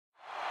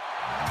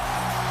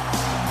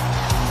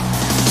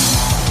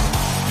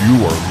You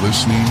are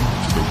listening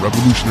to the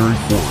Revolutionary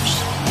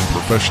Force in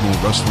Professional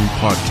Wrestling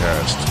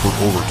Podcast for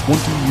over 20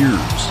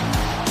 years.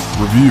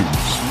 Reviews,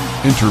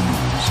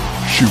 interviews,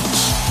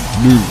 shoots,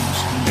 news,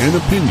 and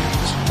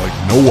opinions like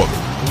no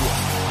other.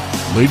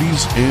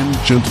 Ladies and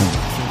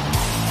gentlemen,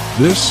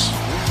 this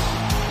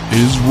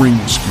is Ring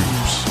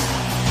Scoops.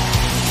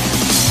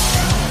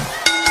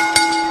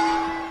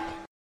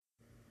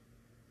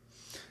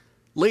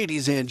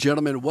 Ladies and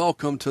gentlemen,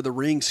 welcome to the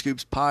Ring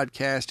Scoops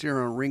podcast here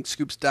on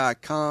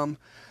ringscoops.com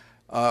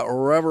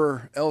or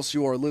wherever else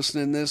you are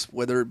listening to this,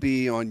 whether it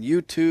be on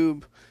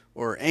YouTube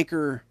or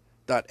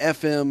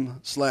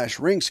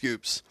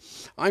anchor.fm/ringscoops.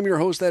 I'm your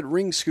host, that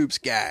Ring Scoops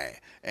guy,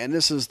 and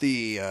this is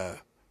the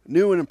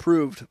new and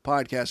improved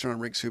podcast here on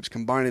Ring Scoops,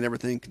 combining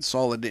everything,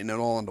 consolidating it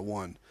all into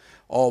one,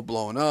 all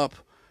blowing up.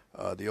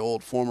 The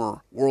old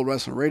former World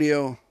Wrestling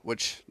Radio,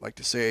 which, like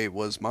to say,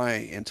 was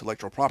my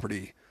intellectual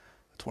property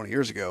 20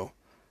 years ago.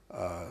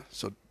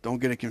 So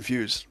don't get it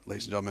confused,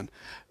 ladies and gentlemen.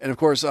 And of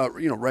course,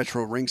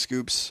 retro Ring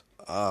Scoops,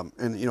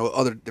 and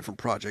other different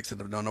projects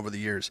that I've done over the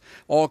years,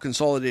 all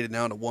consolidated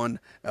now into one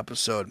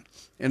episode.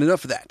 And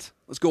enough of that.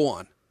 Let's go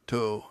on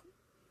to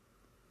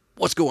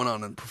what's going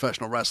on in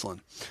professional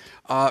wrestling.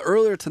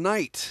 Earlier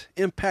tonight,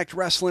 Impact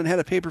Wrestling had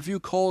a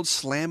pay-per-view called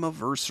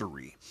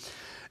Slammiversary.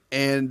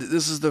 And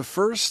this is the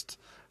first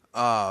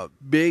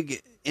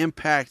big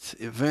Impact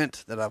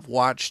event that I've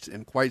watched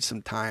in quite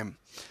some time.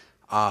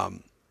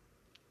 About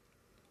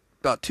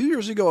 2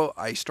 years ago,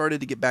 I started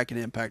to get back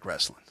into Impact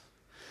Wrestling.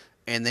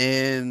 And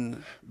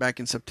then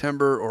back in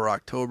September or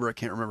October, I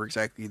can't remember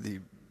exactly the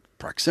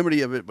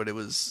proximity of it, but it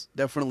was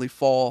definitely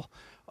fall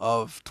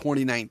of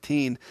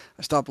 2019.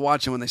 I stopped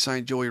watching when they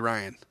signed Joey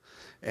Ryan.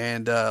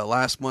 And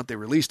last month they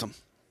released him.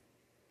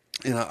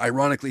 And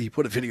ironically, he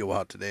put a video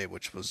out today,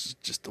 which was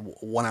just a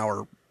 1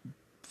 hour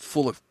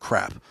full of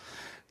crap.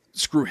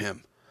 Screw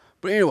him.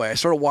 But anyway, I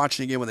started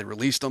watching again when they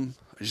released him.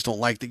 I just don't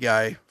like the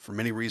guy for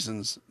many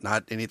reasons,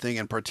 not anything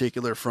in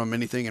particular from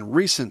anything in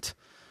recent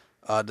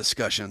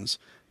discussions.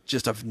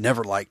 Just I've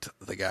never liked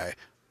the guy.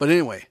 But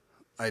anyway,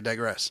 I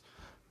digress.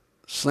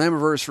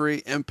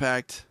 Slammiversary,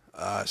 Impact,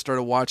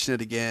 started watching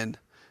it again,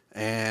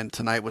 and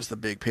tonight was the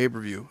big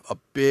pay-per-view, a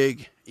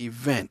big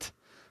event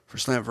for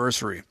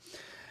Slammiversary.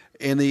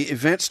 And the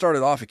event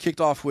started off, it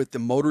kicked off with the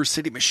Motor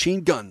City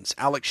Machine Guns,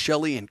 Alex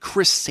Shelley and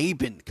Chris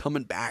Sabin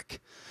coming back.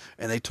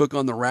 And they took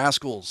on the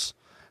Rascals,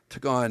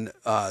 took on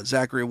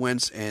Zachary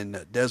Wentz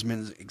and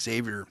Desmond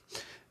Xavier.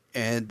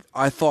 And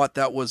I thought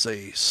that was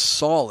a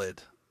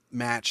solid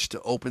match to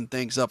open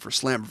things up for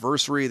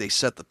Slammiversary. They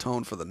set the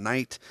tone for the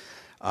night.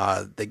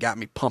 They got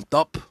me pumped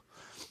up.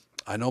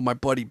 I know my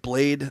buddy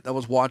Blade that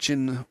was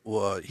watching,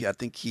 I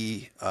think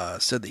he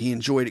said that he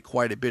enjoyed it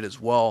quite a bit as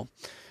well.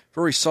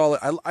 Very solid.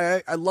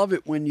 I love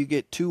it when you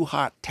get two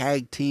hot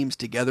tag teams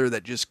together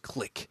that just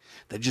click,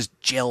 that just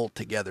gel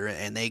together,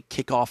 and they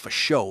kick off a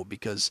show,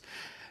 because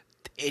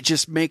it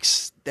just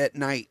makes that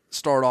night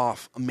start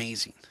off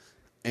amazing.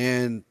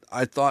 And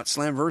I thought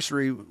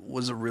Slammiversary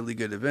was a really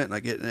good event. And I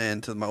get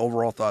into my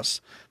overall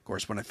thoughts, of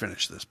course, when I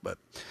finish this. But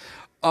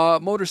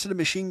Motor City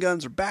Machine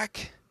Guns are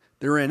back.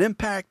 They're in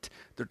Impact.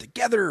 They're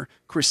together.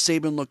 Chris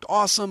Sabin looked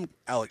awesome.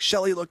 Alex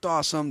Shelley looked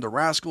awesome. The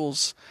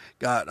Rascals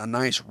got a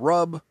nice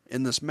rub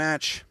in this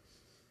match.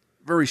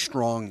 Very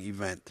strong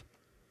event.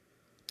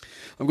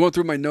 I'm going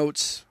through my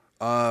notes,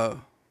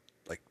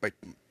 like my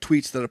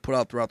tweets that I put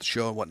out throughout the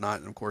show and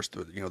whatnot, and of course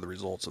the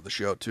results of the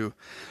show too.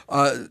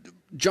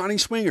 Johnny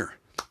Swinger,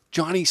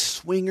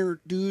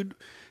 dude,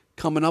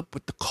 coming up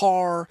with the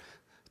car,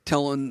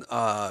 telling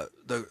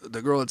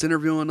the girl that's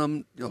interviewing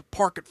him,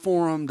 park it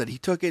for him, that he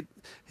took it.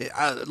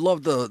 I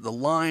love the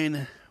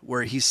line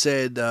where he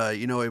said,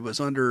 it was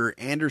under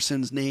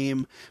Anderson's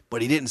name,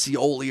 but he didn't see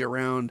Ole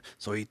around,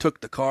 so he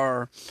took the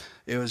car.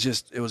 It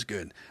was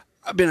good.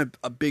 I've been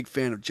a big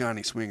fan of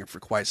Johnny Swinger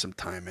for quite some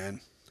time, man,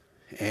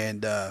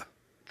 and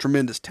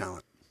tremendous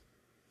talent.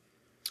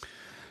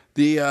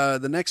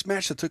 The next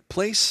match that took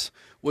place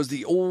was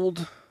the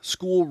old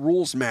school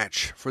rules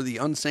match for the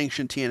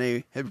unsanctioned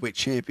TNA Heavyweight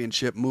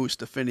Championship. Moose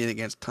defending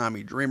against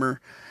Tommy Dreamer.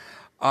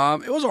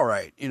 It was all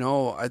right.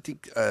 I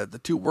think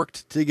the two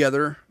worked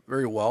together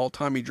very well.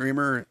 Tommy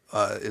Dreamer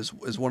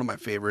is one of my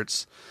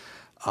favorites.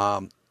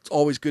 It's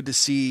always good to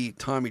see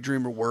Tommy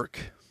Dreamer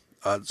work.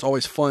 It's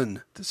always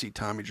fun to see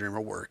Tommy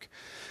Dreamer work.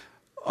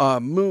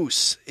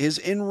 Moose, his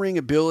in-ring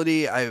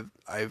ability,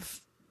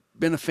 I've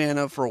been a fan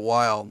of for a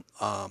while.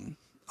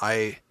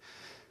 I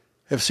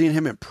have seen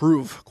him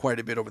improve quite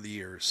a bit over the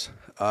years.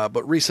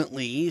 But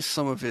recently,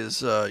 some of his,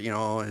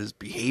 his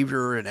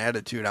behavior and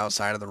attitude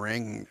outside of the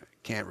ring,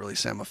 can't really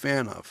say I'm a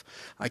fan of.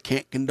 I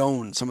can't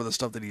condone some of the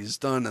stuff that he's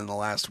done in the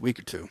last week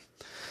or two.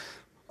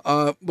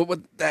 But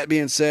with that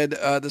being said,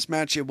 this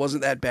match, it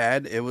wasn't that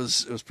bad. It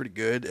was pretty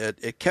good.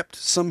 It kept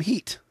some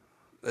heat.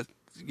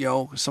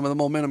 Some of the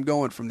momentum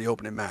going from the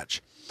opening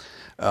match.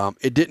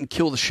 It didn't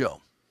kill the show.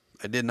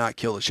 It did not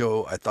kill the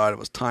show. I thought it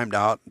was timed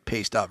out and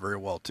paced out very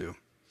well too.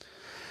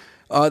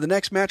 The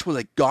next match was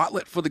a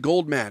gauntlet for the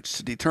gold match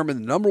to determine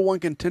the number one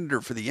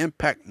contender for the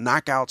Impact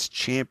Knockouts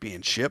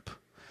Championship.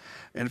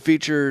 and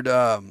featured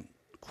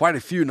quite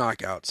a few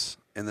knockouts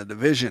in the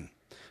division.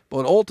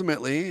 But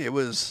ultimately, it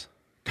was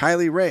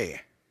Kylie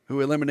Rae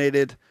who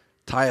eliminated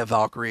Taya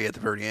Valkyrie at the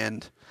very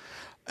end.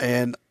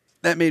 And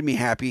that made me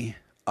happy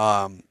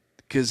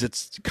because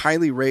it's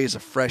Kylie Rae is a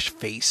fresh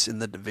face in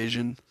the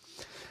division.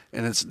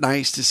 And it's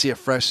nice to see a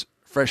fresh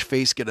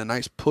face get a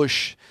nice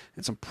push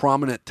and some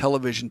prominent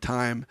television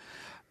time.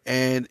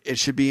 And it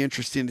should be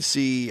interesting to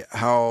see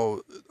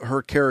how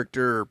her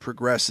character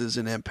progresses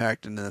in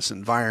Impact in this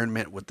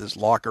environment with this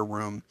locker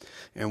room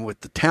and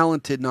with the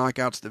talented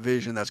Knockouts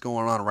division that's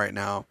going on right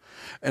now.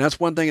 And that's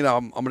one thing that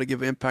I'm going to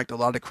give Impact a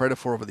lot of credit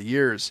for over the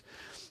years.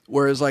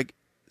 Whereas like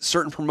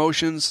certain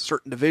promotions,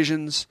 certain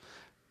divisions,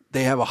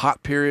 they have a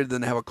hot period, then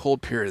they have a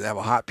cold period. They have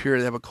a hot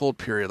period, they have a cold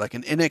period. Like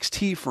in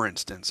NXT, for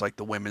instance, like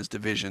the women's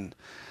division,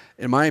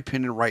 in my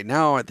opinion, right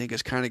now, I think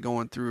is kind of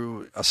going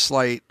through a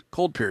slight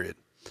cold period.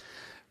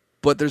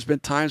 But there's been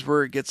times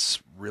where it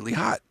gets really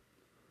hot.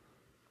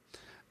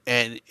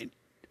 And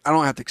I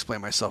don't have to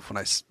explain myself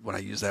when I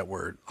use that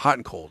word. Hot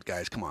and cold,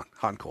 guys. Come on.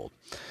 Hot and cold.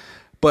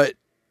 But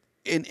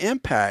in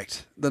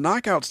Impact, the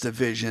Knockouts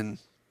division,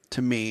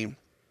 to me,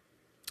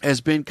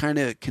 has been kind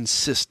of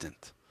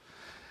consistent.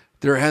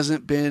 There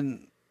hasn't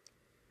been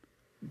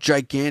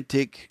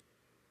gigantic,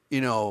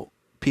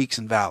 peaks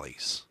and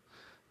valleys.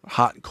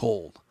 Hot and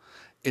cold.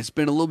 It's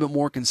been a little bit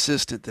more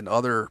consistent than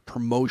other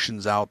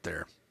promotions out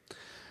there.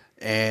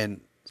 And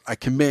I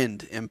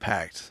commend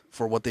Impact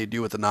for what they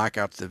do with the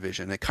Knockouts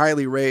division. And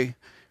Kylie Rae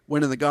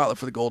winning the Gauntlet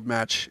for the gold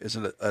match is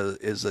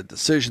a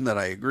decision that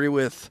I agree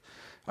with.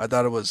 I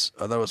thought it was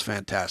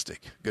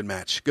fantastic. Good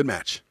match.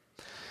 The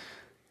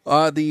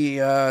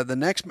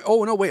next.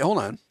 Oh no, wait, hold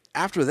on.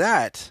 After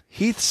that,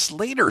 Heath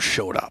Slater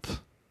showed up,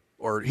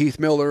 or Heath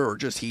Miller, or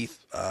just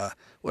Heath,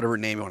 whatever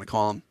name you want to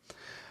call him.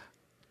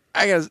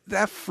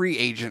 That free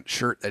agent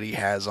shirt that he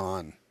has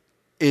on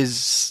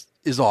is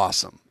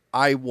awesome.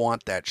 I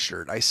want that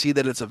shirt. I see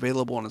that it's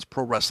available on his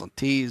Pro Wrestling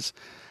Tees.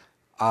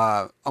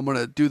 I'm going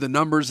to do the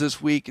numbers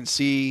this week and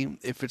see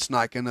if it's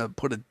not going to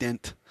put a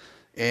dent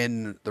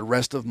in the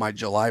rest of my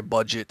July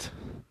budget.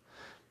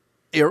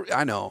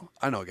 I know,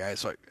 guys.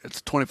 So it's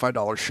a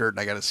 $25 shirt, and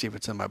I got to see if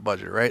it's in my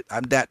budget, right?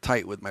 I'm that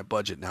tight with my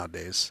budget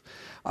nowadays.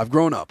 I've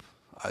grown up.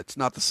 It's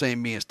not the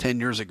same me as 10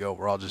 years ago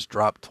where I'll just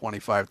drop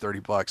 $25,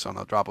 $30 on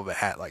the drop of a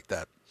hat like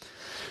that.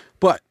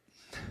 But,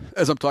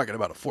 as I'm talking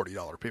about a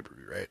 $40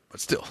 pay-per-view, right?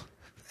 But still.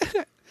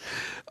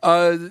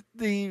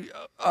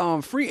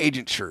 The free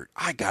agent shirt,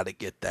 I gotta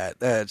get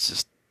that. That's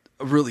just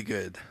a really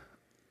good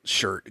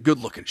shirt, good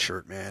looking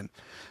shirt, man.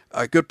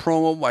 Good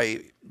promo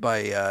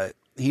by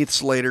Heath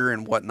Slater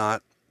and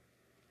whatnot.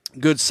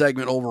 Good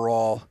segment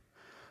overall.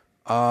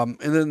 And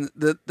then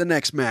the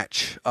next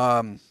match,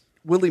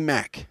 Willie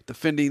Mack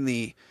defending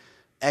the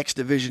X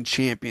Division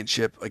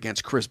Championship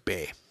against Chris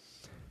Bay.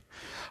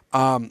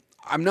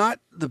 I'm not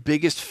the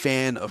biggest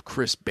fan of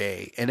Chris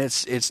Bay, and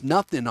it's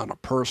nothing on a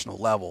personal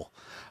level.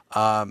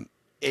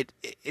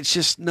 It's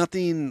just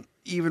nothing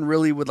even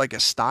really with like a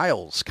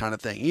Styles kind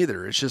of thing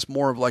either. It's just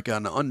more of like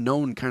an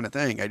unknown kind of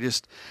thing.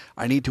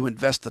 I need to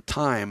invest the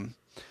time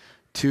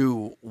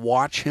to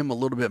watch him a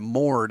little bit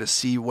more to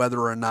see whether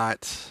or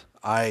not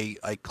I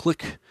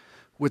click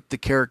with the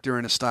character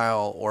and a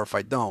style, or if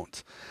I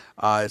don't.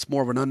 It's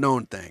more of an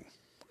unknown thing.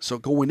 So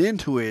going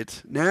into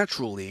it,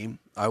 naturally,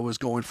 I was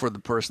going for the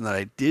person that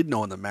I did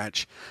know in the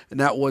match, and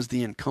that was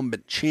the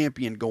incumbent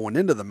champion going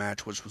into the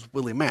match, which was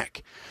Willie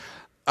Mack.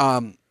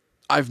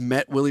 I've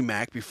met Willie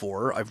Mack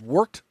before. I've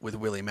worked with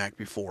Willie Mack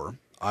before.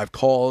 I've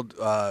called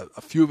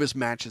a few of his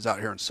matches out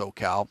here in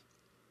SoCal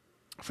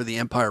for the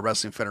Empire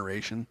Wrestling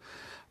Federation.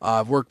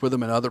 I've worked with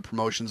him in other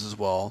promotions as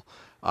well.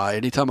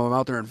 Anytime I'm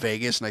out there in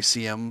Vegas and I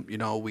see him,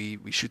 we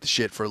shoot the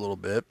shit for a little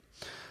bit.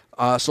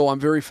 So I'm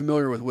very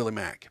familiar with Willie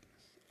Mack.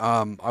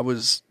 I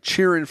was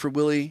cheering for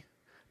Willie,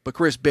 but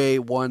Chris Bay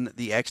won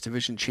the X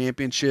Division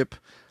Championship.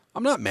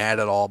 I'm not mad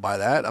at all by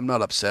that. I'm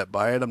not upset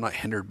by it. I'm not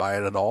hindered by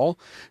it at all.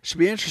 It should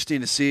be interesting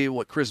to see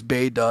what Chris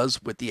Bay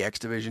does with the X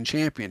Division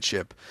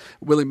Championship.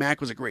 Willie Mack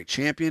was a great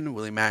champion.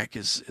 Willie Mack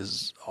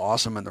is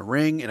awesome in the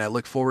ring, and I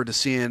look forward to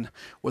seeing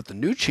what the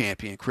new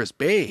champion, Chris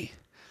Bay,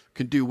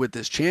 can do with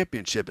this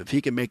championship, if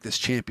he can make this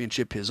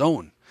championship his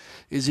own.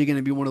 Is he going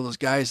to be one of those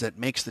guys that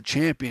makes the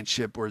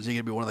championship, or is he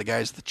going to be one of the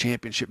guys that the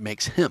championship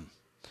makes him?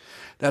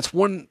 That's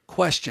one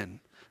question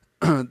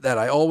that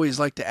I always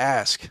like to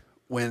ask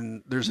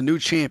when there's a new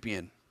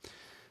champion,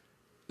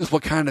 is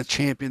what kind of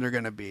champion they're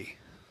going to be.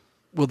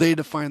 Will they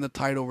define the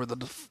title, or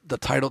the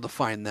title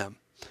define them?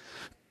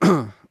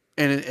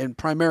 and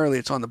primarily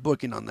it's on the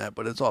booking on that,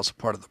 but it's also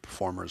part of the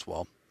performer as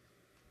well.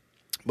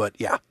 But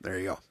yeah, there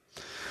you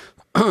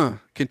go.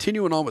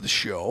 Continuing on with the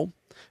show,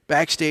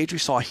 backstage we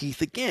saw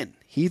Heath again.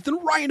 Heath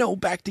and Rhino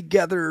back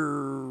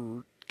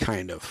together,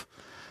 kind of.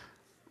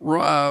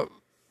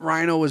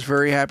 Rhino was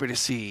very happy to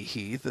see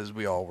Heath, as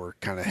we all were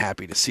kind of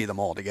happy to see them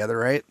all together,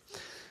 right?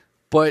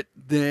 But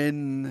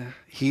then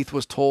Heath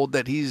was told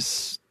that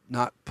he's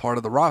not part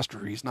of the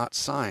roster. He's not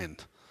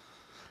signed.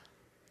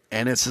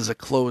 And this is a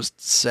closed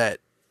set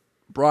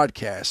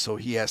broadcast, so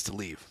he has to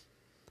leave.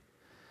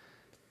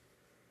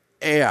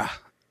 Yeah.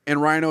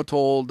 And Rhino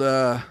told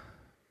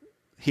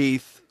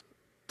Heath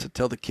to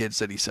tell the kids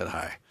that he said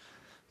hi.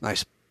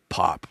 Nice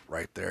pop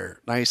right there.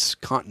 Nice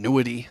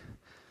continuity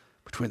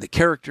between the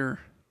character,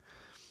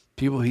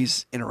 people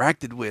he's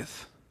interacted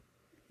with,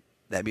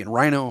 that being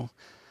Rhino.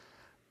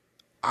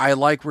 I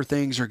like where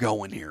things are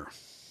going here.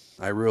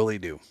 I really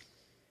do.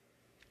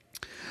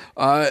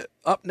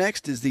 Up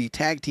next is the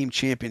Tag Team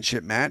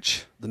Championship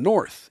match. The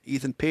North,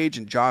 Ethan Page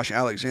and Josh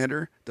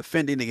Alexander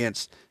defending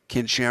against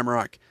Ken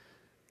Shamrock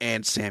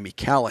and Sami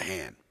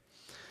Callihan.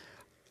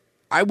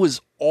 I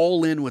was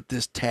all in with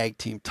this tag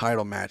team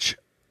title match,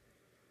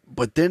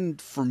 but then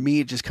for me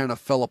it just kind of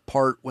fell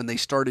apart when they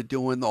started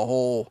doing the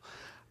whole,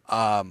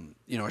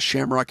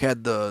 Shamrock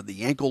had the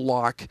ankle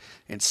lock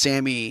and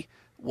Sami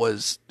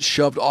was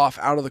shoved off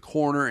out of the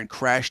corner and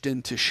crashed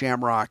into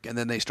Shamrock, and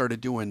then they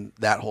started doing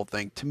that whole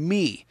thing. To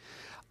me,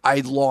 I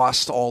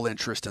lost all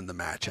interest in the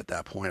match at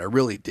that point. I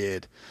really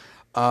did.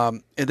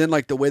 And then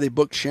like the way they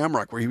booked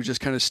Shamrock, where he was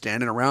just kind of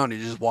standing around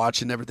and just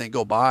watching everything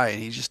go by,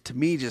 and he just, to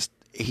me, just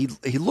he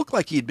looked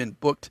like he had been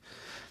booked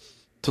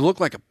to look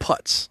like a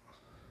putz.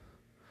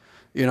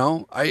 You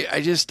know,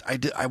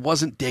 I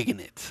wasn't digging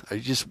it. I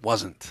just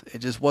wasn't. It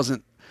just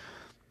wasn't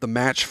the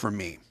match for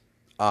me.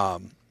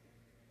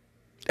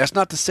 That's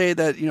not to say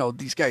that,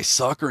 these guys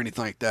suck or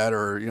anything like that,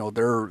 or,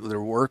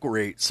 their work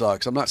rate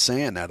sucks. I'm not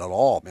saying that at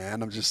all,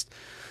 man. I'm just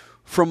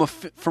from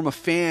a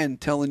fan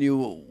telling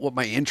you what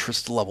my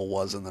interest level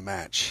was in the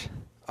match.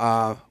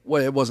 Well,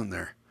 it wasn't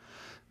there.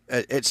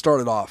 It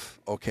started off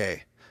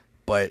okay,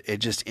 but it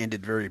just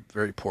ended very,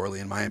 very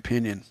poorly in my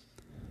opinion.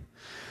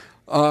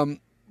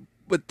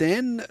 But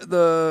then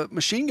the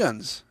Machine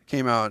Guns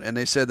came out and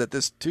they said that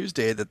this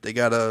Tuesday that they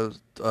got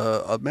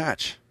a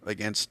match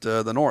against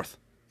the North.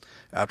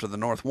 After the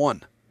North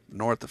won. The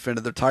North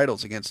defended their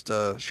titles against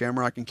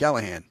Shamrock and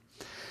Callihan.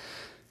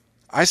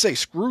 I say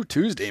screw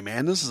Tuesday,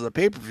 man. This is a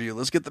pay-per-view.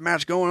 Let's get the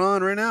match going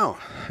on right now.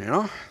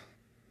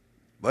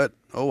 But,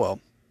 oh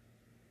well.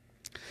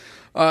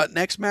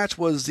 Next match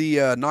was the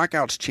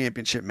Knockouts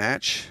Championship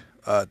match.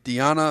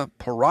 Deonna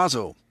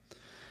Purrazzo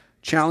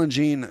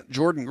challenging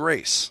Jordynne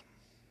Grace.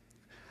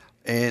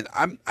 And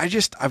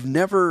I've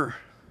never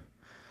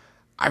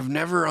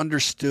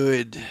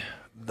understood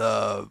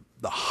the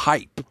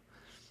hype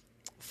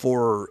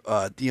for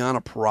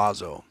Deonna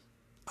Purrazzo.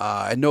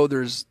 I know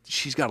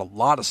she's got a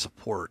lot of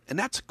support, and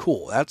that's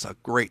cool. That's a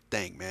great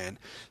thing, man.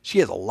 She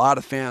has a lot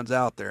of fans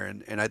out there,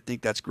 and I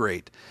think that's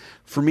great.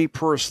 For me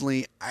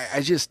personally,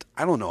 I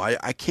don't know.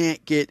 I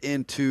can't get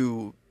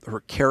into her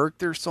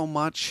character so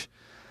much.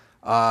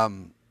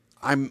 I'm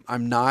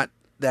not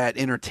that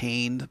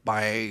entertained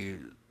by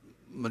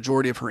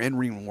majority of her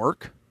in-ring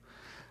work,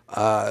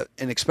 and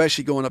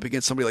especially going up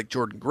against somebody like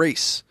Jordynne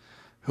Grace,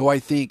 who I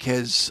think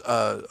has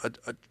a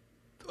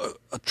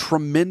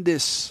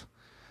tremendous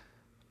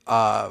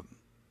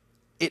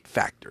it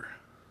factor.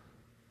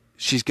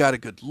 She's got a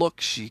good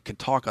look. She can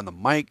talk on the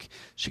mic.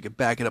 She can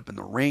back it up in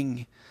the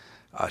ring.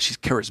 She's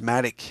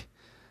charismatic.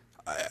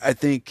 I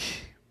think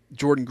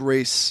Jordynne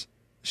Grace,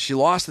 she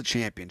lost the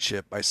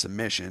championship by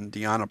submission.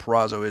 Deonna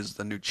Purrazzo is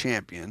the new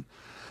champion.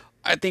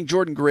 I think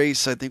Jordynne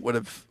Grace, would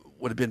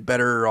have been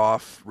better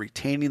off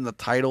retaining the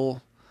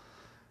title,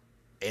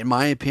 in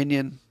my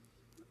opinion.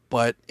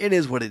 But it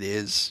is what it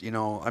is,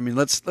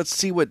 let's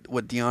see what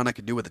Deonna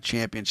can do with the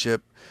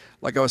championship.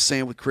 Like I was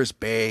saying with Chris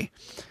Bay,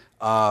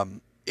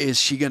 is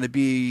she going to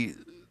be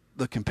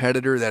the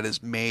competitor that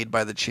is made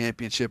by the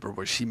championship, or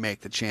will she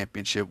make the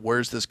championship?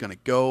 Where's this going to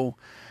go?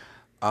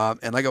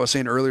 And like I was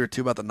saying earlier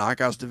too about the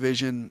Knockouts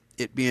division,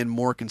 it being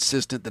more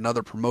consistent than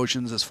other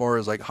promotions as far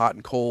as like hot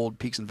and cold,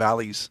 peaks and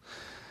valleys.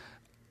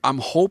 I'm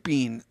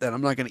hoping that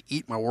I'm not going to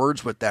eat my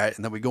words with that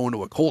and then we go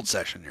into a cold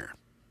session here.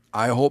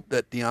 I hope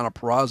that Deonna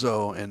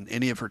Purrazzo and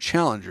any of her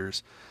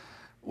challengers,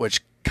 which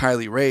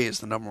Kylie Rae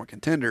is the number one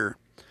contender,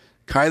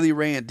 Kylie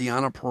Rae and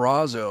Deonna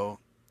Purrazzo,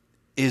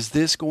 is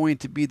this going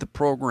to be the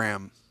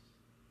program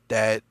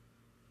that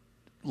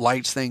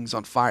lights things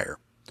on fire?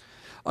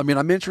 I mean,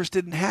 I'm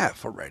interested in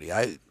half already.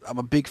 I'm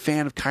a big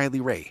fan of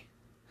Kylie Rae.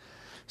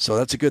 So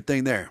that's a good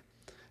thing there.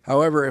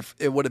 However, if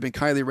it would have been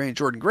Kylie Rae and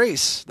Jordynne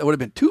Grace, that would have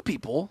been two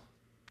people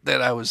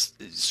that I was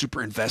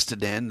super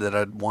invested in, that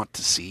I'd want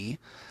to see.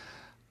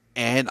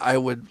 And I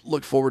would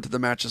look forward to the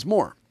matches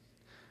more.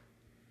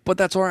 But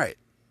that's all right.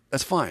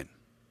 That's fine.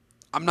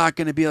 I'm not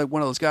going to be like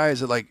one of those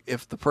guys that, like,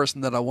 if the person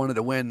that I wanted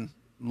to win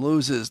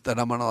loses, that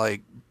I'm going to,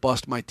 like,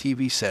 bust my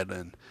TV set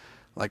in.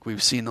 Like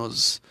we've seen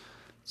those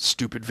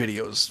stupid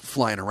videos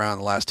flying around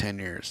the last 10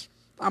 years.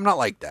 I'm not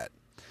like that.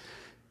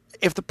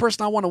 If the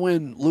person I want to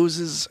win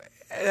loses,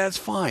 that's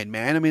fine,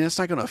 man. I mean, it's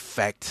not going to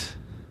affect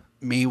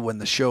me when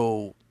the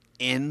show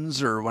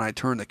ends or when I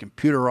turn the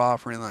computer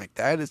off or anything like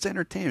that. It's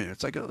entertainment.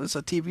 It's like it's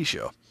a TV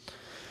show.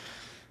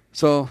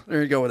 So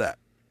there you go with that.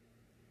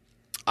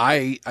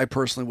 I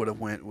personally would have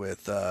went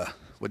with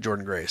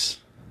Jordynne Grace.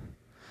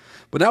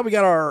 But now we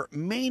got our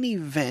main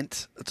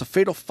event. It's a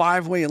fatal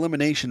 5-way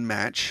elimination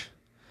match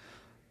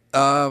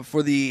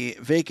for the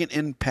vacant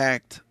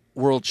Impact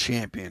World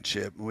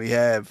Championship. We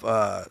have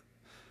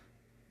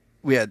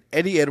we had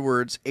Eddie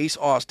Edwards, Ace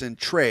Austin,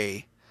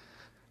 Trey,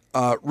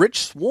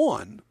 Rich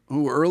Swann,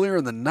 who earlier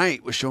in the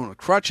night was shown with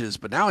crutches,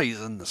 but now he's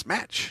in this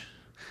match.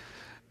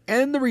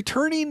 And the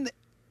returning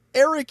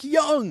Eric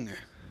Young,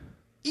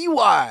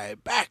 EY,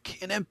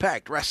 back in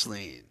Impact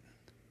Wrestling.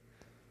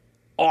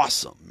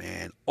 Awesome,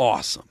 man.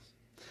 Awesome.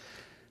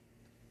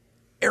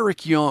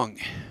 Eric Young,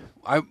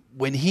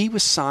 when he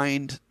was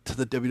signed to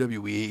the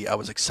WWE, I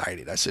was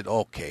excited. I said,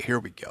 okay, here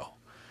we go.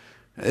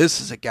 Now, this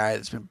is a guy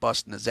that's been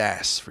busting his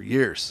ass for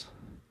years.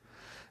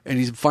 And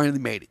he's finally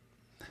made it.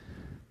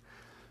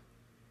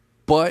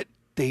 But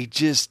they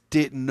just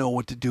didn't know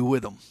what to do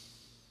with him.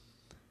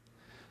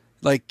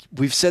 Like,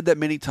 we've said that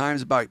many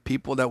times about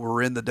people that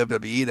were in the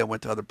WWE that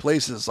went to other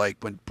places, like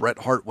when Bret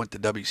Hart went to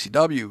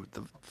WCW,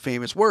 the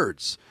famous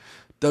words,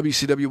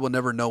 WCW will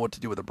never know what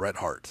to do with a Bret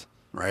Hart,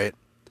 right?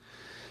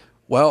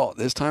 Well,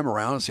 this time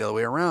around, it's the other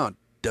way around.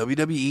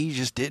 WWE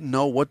just didn't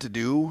know what to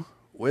do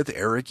with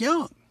Eric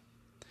Young.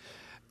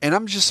 And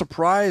I'm just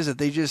surprised that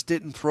they just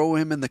didn't throw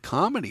him in the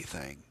comedy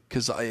thing,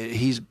 because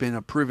he's been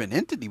a proven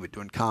entity with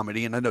doing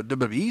comedy, and I know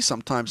WWE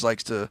sometimes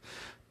likes to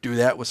do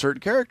that with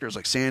certain characters,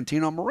 like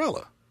Santino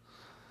Marella.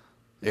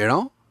 You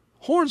know?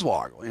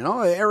 Hornswoggle. You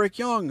know, Eric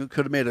Young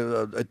could have made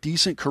a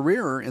decent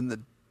career in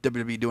the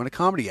WWE doing a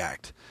comedy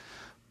act.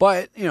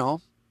 But, you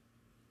know,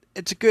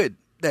 it's good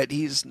that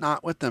he's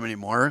not with them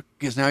anymore,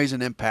 because now he's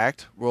an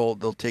Impact. Well,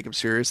 they'll take him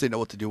serious. They know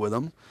what to do with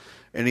him.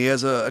 And he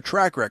has a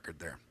track record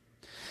there.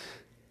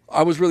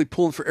 I was really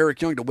pulling for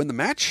Eric Young to win the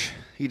match.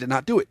 He did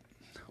not do it.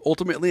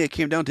 Ultimately, it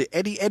came down to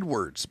Eddie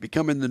Edwards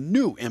becoming the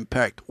new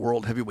Impact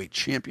World Heavyweight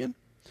Champion.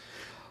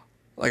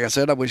 Like I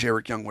said, I wish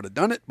Eric Young would have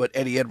done it, but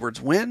Eddie Edwards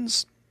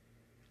wins.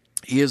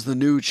 He is the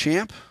new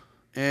champ,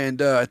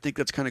 and I think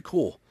that's kind of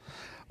cool.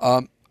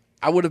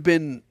 I would have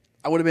been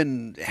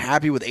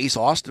happy with Ace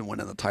Austin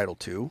winning the title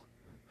too.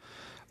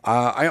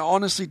 I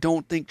honestly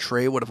don't think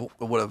Trey would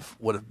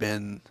have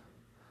been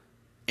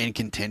in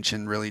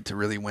contention really to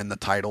really win the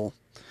title.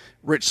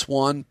 Rich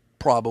Swann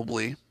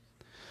probably,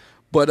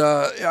 but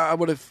I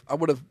would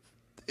have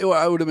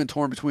been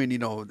torn between, you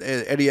know,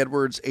 Eddie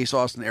Edwards, Ace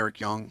Austin, Eric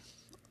Young.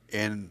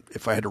 And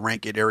if I had to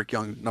rank it, Eric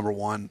Young number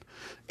 1,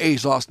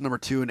 Ace Austin number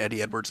 2, and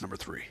Eddie Edwards number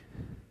 3.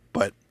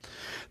 But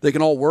they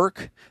can all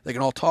work. They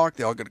can all talk.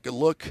 They all get a good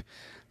look.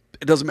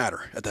 It doesn't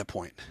matter at that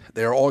point.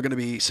 They're all going to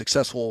be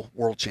successful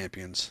world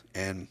champions.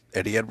 And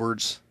Eddie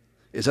Edwards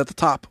is at the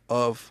top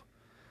of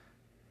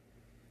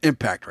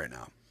Impact right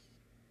now.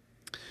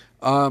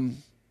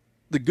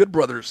 The Good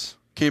Brothers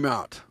came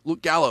out.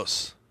 Luke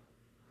Gallows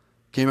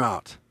came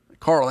out.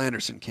 Carl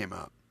Anderson came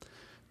out.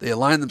 They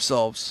aligned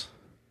themselves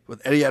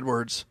with Eddie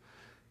Edwards.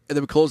 And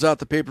then we close out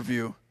the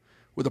pay-per-view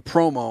with a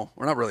promo,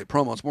 or not really a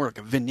promo, it's more like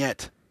a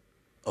vignette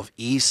of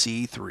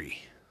EC3.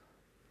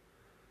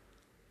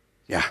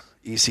 Yeah,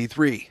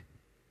 EC3,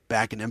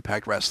 back in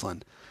Impact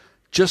Wrestling.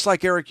 Just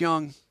like Eric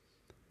Young,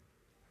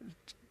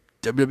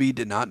 WWE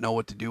did not know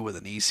what to do with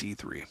an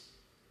EC3.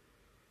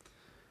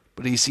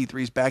 But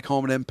EC3's back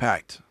home at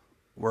Impact,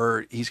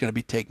 where he's going to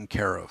be taken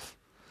care of.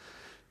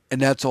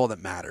 And that's all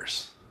that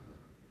matters.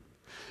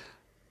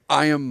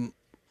 I am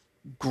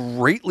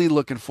greatly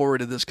looking forward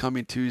to this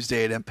coming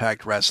Tuesday at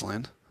Impact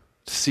Wrestling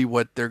to see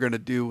what they're going to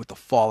do with the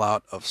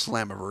fallout of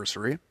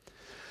Slammiversary.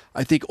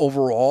 I think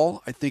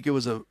overall, it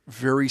was a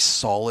very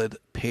solid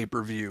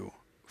pay-per-view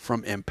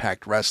from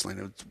Impact Wrestling.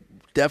 It's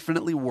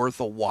definitely worth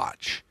a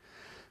watch.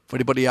 If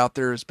anybody out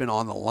there has been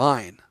on the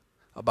line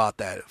about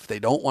that, if they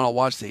don't want to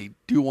watch, they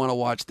do want to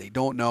watch, they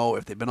don't know,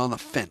 if they've been on the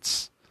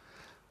fence,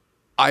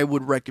 I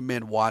would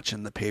recommend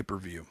watching the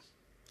pay-per-view.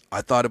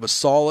 I thought it was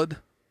solid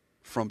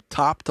from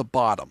top to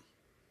bottom.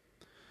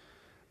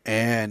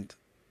 And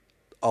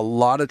a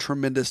lot of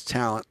tremendous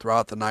talent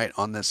throughout the night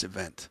on this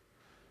event.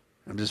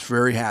 I'm just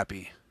very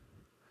happy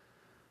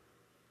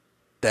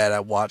that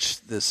I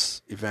watched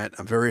this event.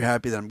 I'm very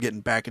happy that I'm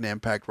getting back into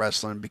Impact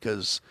Wrestling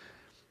because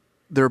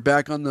they're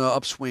back on the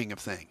upswing of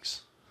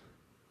things.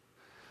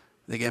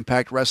 I think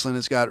Impact Wrestling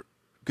has got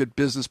good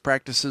business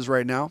practices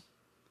right now.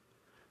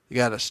 They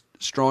got a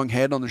strong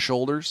head on their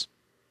shoulders.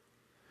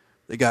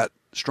 They got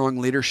strong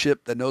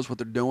leadership that knows what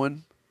they're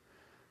doing.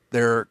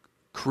 They're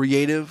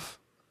creative,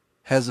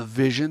 has a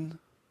vision,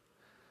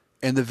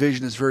 and the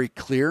vision is very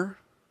clear,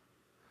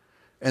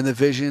 and the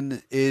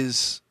vision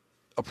is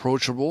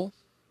approachable,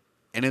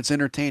 and it's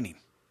entertaining.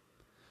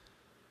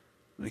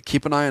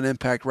 Keep an eye on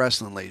Impact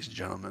Wrestling, ladies and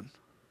gentlemen.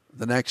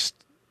 The next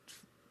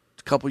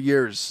couple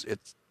years,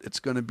 it's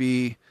going to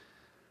be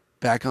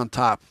back on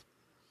top.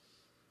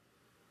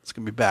 It's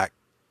going to be back.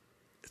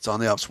 It's on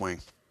the upswing.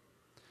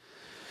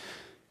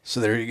 So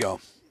there you go.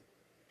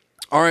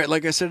 All right,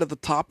 like I said at the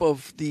top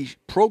of the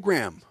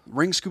program,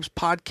 Ring Scoops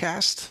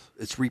podcast,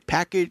 it's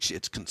repackaged,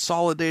 it's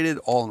consolidated,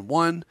 all in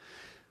one.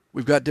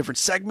 We've got different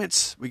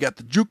segments. We got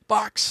the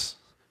jukebox.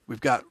 We've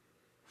got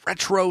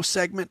retro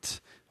segment.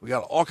 We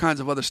got all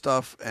kinds of other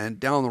stuff. And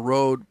down the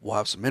road, we'll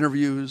have some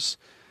interviews.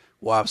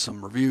 We'll have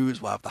some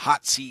reviews. We'll have the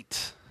hot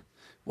seat.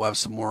 We'll have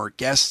some more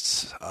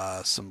guests,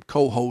 some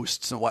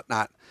co-hosts and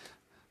whatnot.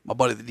 My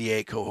buddy the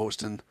DA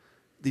co-hosting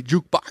the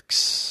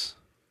jukebox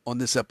on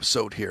this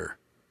episode here.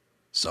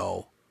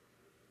 So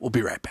we'll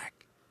be right back.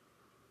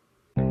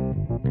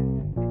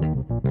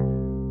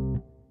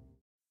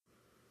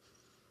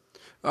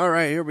 All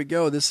right, here we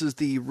go. This is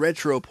the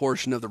retro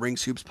portion of the Ring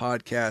Scoops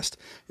podcast.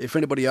 If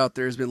anybody out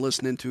there has been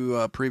listening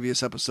to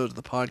previous episodes of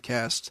the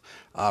podcast,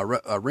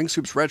 Ring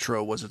Scoops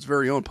Retro was its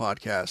very own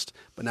podcast,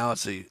 but now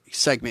it's a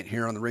segment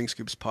here on the Ring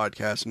Scoops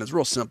podcast, and it's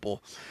real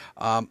simple.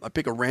 I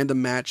pick a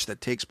random match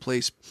that takes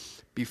place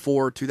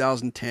before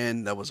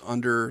 2010 that was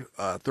under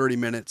 30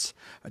 minutes.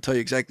 I tell you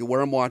exactly where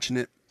I'm watching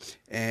it,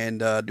 and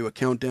do a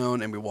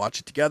countdown, and we watch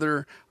it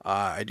together.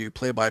 I do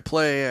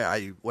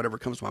play-by-play. Whatever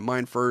comes to my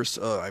mind first.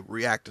 I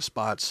react to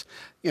spots.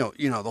 You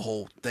know the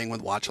whole thing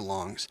with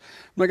watch-alongs.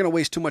 I'm not going to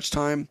waste too much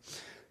time.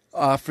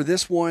 For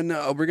this one,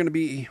 we're going to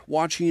be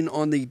watching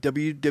on the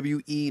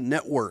WWE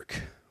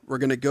Network. We're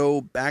going to go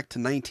back to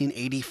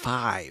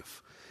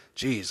 1985.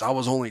 Jeez, I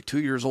was only 2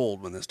 years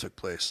old when this took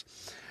place.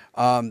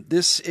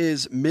 This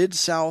is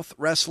Mid-South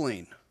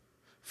Wrestling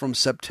from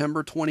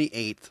September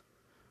 28th.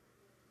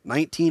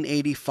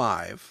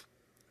 1985.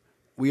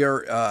 We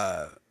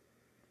are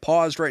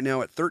paused right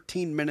now at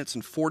 13 minutes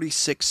and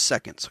 46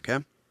 seconds,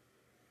 okay?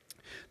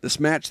 This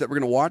match that we're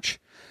going to watch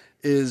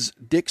is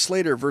Dick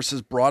Slater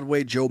versus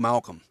Broadway Joe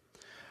Malcolm.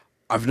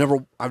 I've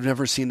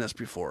never seen this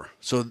before.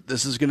 So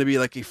this is going to be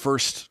like a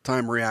first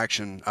time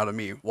reaction out of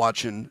me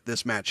watching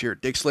this match here.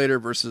 Dick Slater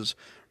versus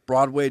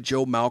Broadway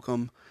Joe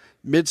Malcolm.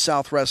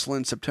 Mid-South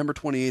Wrestling, September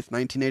 28th,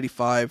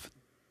 1985.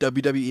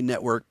 WWE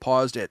Network,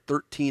 paused at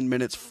 13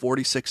 minutes,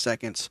 46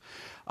 seconds.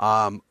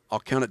 I'll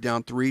count it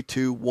down, 3,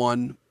 2,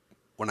 1.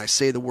 When I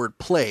say the word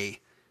play,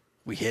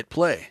 we hit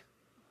play.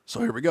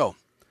 So here we go.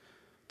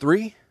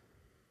 3,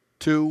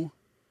 2,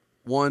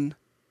 1,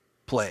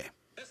 play.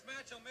 This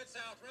match on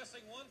Mid-South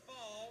Wrestling, one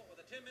fall with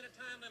a 10-minute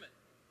time limit.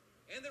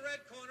 In the red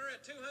corner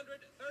at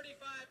 235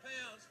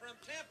 pounds from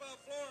Tampa,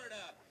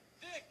 Florida,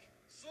 Dick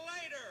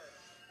Slater.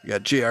 You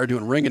got JR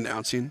doing ring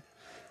announcing.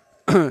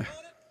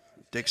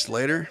 Dick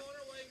Slater.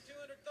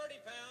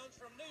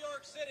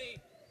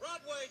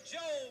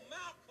 Joe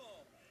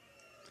Malcolm.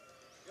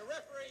 Your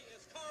referee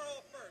is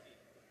Carl Fergie.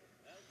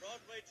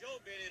 Broadway Joe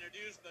being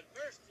introduced, but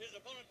first his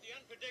opponent, the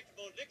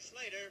unpredictable Dick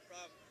Slater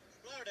from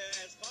Florida,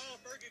 as Carl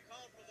Fergie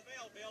called for the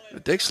bail bill.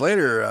 Dick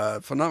Slater,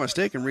 if I'm not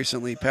mistaken,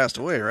 recently passed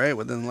away, right?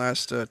 Within the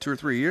last 2 or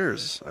 3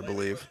 years, I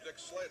believe. Dick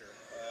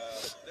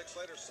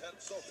Slater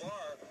sent so far.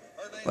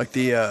 Like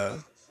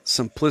the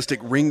simplistic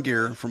ring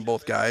gear from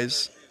both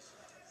guys.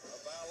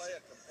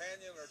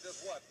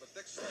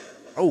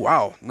 Oh,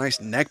 wow. Nice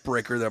neck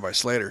breaker there by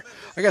Slater.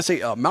 I gotta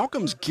say,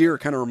 Malcolm's gear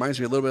kind of reminds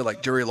me a little bit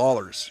like Jerry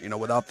Lawler's,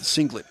 without the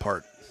singlet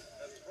part.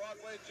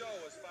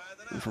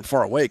 And from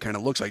far away, it kind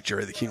of looks like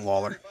Jerry the King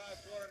Lawler.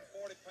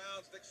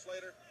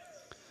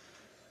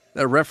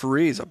 That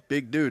referee is a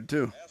big dude,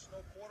 too.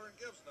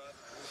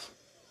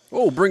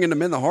 Oh, bringing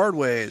him in the hard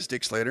way is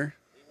Dick Slater.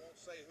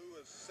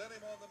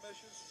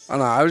 I don't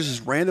know. I was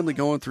just randomly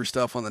going through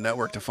stuff on the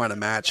network to find a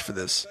match for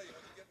this.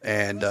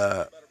 And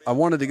I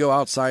wanted to go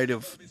outside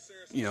of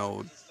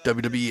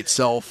WWE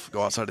itself,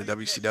 go outside of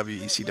WCW,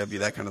 ECW,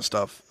 that kind of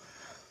stuff.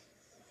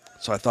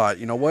 So I thought,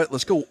 you know what?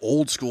 Let's go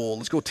old school.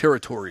 Let's go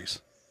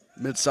territories.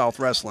 Mid-South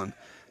Wrestling.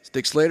 It's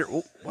Dick Slater.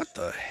 Oh, what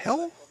the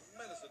hell?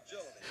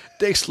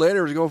 Dick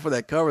Slater was going for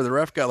that cover. The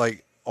ref got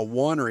like a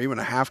 1 or even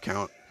a half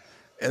count.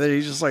 And then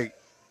he just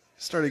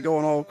started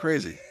going all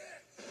crazy.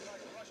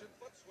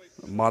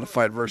 A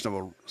modified version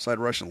of a side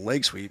Russian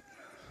leg sweep.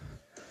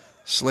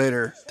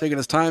 Slater taking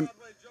his time.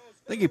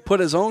 I think he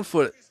put his own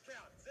foot.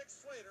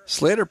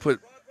 Slater put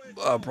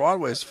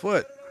Broadway's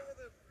foot.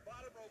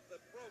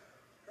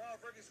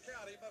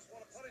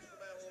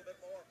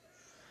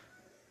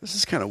 This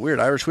is kind of weird.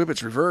 Irish whip,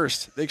 it's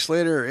reversed. Dick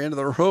Slater into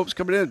the ropes,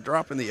 coming in,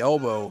 dropping the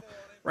elbow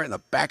right in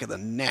the back of the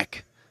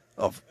neck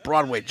of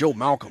Broadway Joe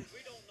Malcolm.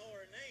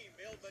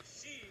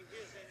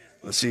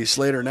 Let's see,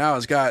 Slater now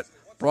has got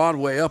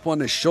Broadway up on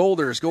his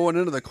shoulders, going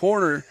into the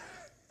corner,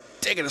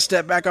 taking a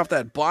step back off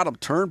that bottom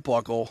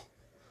turnbuckle.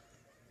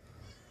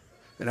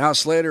 And now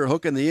Slater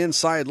hooking the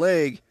inside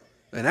leg,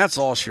 and that's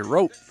all she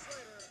wrote.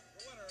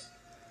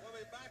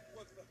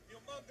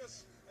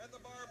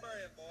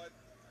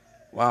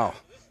 Wow.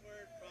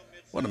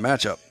 What a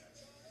matchup.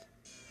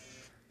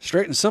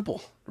 Straight and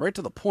simple, right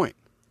to the point.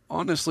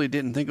 Honestly,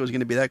 didn't think it was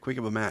going to be that quick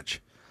of a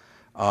match.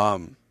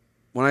 When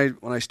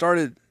I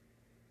started,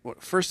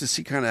 first to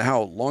see kind of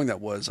how long that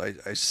was, I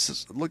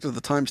looked at the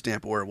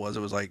timestamp where it was.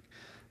 It was like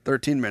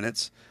 13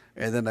 minutes,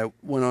 and then I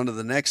went on to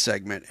the next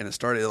segment, and it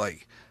started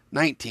like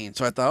 19.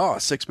 So I thought, a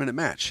 6-minute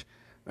match.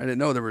 I didn't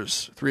know there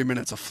was 3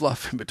 minutes of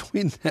fluff in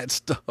between that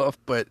stuff,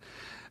 but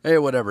hey,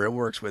 whatever, it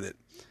works with it.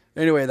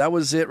 Anyway, that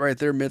was it right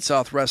there.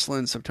 Mid-South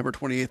Wrestling, September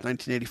 28th,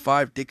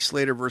 1985. Dick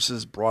Slater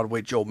versus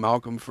Broadway Joe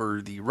Malcolm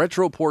for the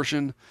retro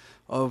portion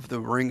of the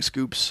Ring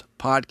Scoops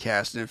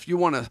podcast. And if you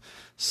want to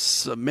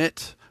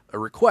submit a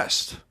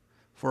request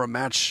for a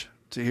match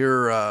to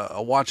hear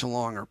a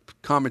watch-along or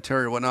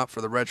commentary or whatnot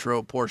for the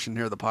retro portion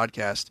here of the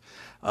podcast,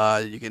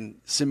 you can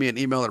send me an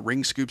email at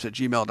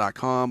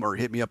ringscoops@gmail.com or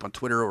hit me up on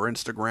Twitter or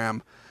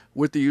Instagram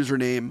with the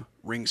username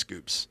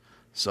ringscoops.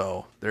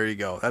 So there you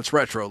go. That's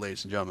retro,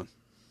 ladies and gentlemen.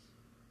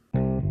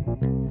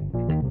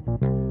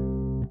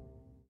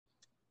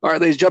 All right,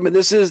 ladies and gentlemen,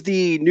 this is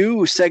the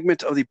new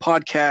segment of the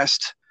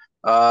podcast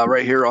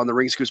right here on the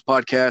Ring Scoops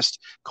podcast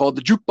called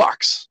The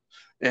Jukebox.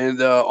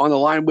 And on the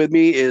line with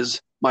me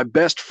is my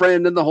best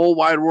friend in the whole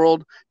wide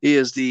world. He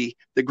is the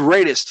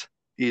greatest.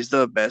 He's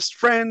the best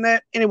friend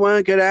that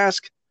anyone could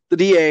ask. The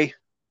DA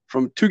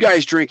from Two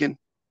Guys Drinking.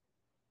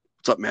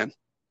 What's up, man?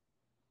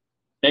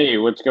 Hey,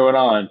 what's going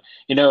on?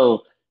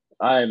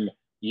 I'm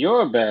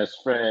your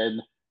best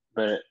friend,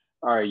 but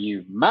are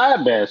you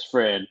my best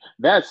friend?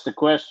 That's the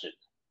question.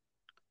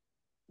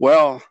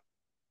 Well,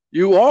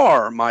 you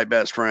are my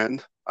best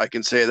friend. I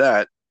can say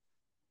that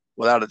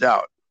without a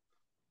doubt.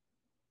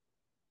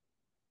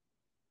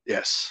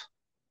 Yes.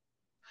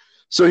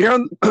 So here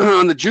on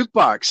the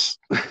Jukebox,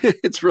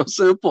 it's real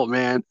simple,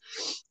 man.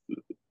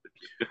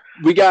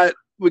 We got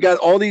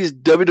all these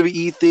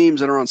WWE themes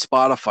that are on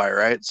Spotify,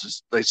 right? It's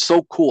just like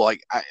so cool.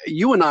 Like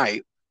you and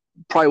I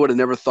probably would have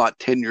never thought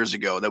 10 years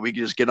ago that we could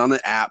just get on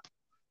the app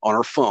on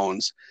our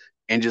phones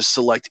and just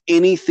select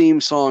any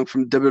theme song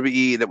from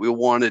WWE that we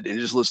wanted and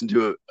just listen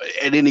to it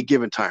at any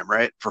given time,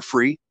 right? For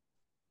free.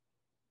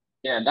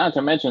 Yeah, not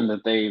to mention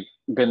that they've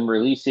been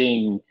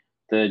releasing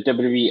the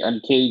WWE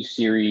Uncaged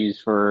series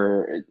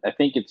for, I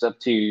think it's up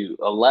to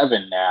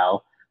 11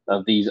 now,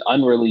 of these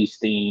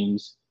unreleased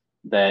themes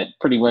that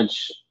pretty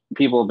much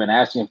people have been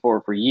asking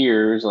for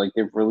years. Like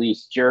they've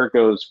released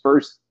Jericho's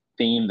first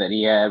theme that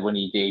he had when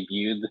he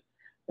debuted.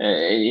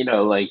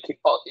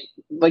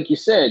 Like you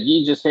said,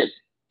 you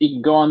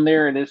can go on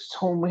there and there's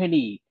so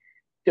many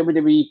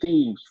WWE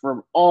themes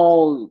from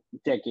all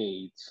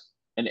decades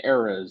and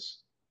eras.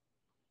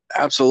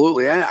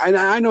 Absolutely.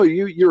 I know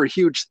you're a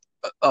huge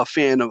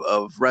fan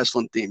of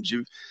wrestling themes.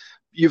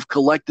 You've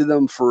collected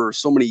them for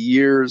so many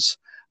years.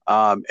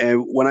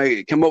 And when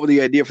I come up with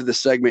the idea for this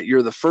segment,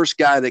 you're the first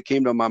guy that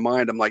came to my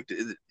mind. I'm like,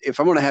 if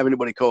I'm going to have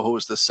anybody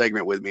co-host this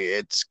segment with me,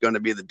 it's going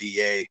to be the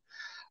DA.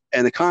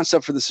 And the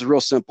concept for this is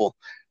real simple.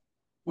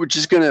 We're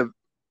just going to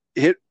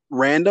hit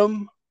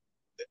random,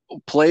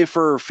 play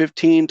for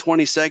 15,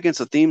 20 seconds,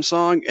 a theme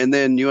song, and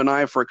then you and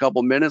I for a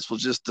couple minutes will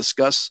just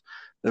discuss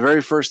the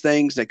very first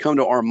things that come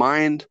to our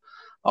mind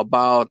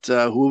about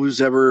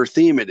whose ever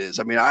theme it is.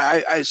 I mean,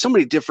 I so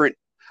many different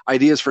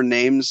ideas for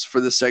names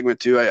for this segment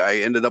too. I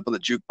ended up on the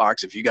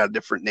Jukebox. If you got a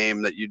different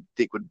name that you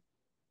think would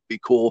be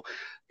cool,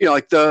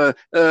 like the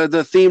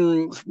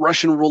theme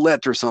Russian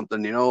roulette or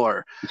something,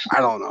 or I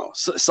don't know,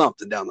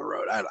 something down the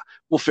road.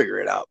 We'll figure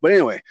it out. But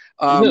anyway,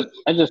 I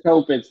just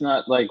hope it's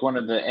not like one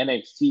of the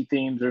NXT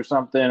themes or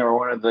something, or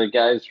one of the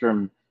guys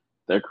from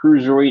the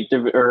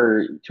Cruiserweight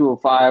or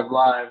 205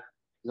 Live.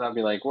 Because I'll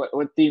be like, what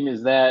theme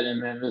is that?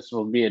 And then this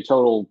will be a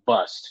total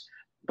bust.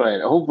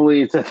 But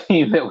hopefully it's a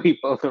theme that we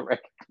both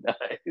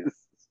recognize.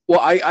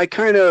 Well, I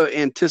kind of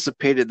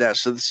anticipated that.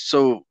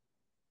 So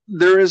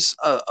there is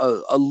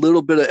a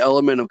little bit of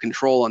element of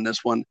control on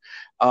this one.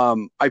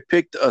 I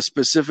picked a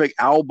specific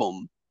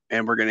album,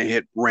 and we're going to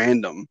hit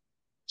random.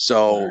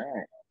 So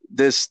right.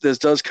 This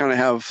does kind of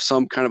have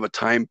some kind of a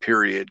time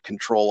period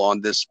control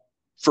on this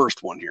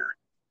first one here.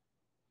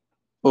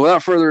 But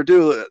without further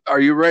ado,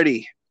 are you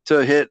ready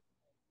to hit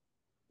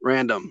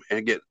random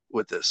and get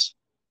with this?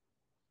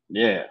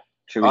 Yeah.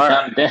 Should we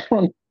count it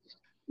down?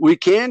 We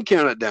can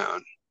count it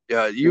down.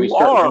 Yeah, you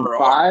are from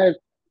 5.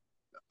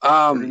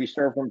 Or do we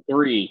start from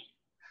 3?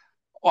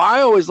 Well,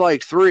 I always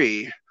like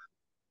 3.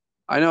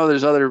 I know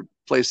there's other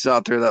places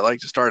out there that like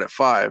to start at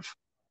 5.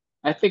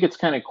 I think it's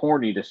kind of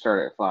corny to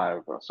start at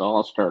 5, so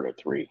I'll start at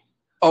 3.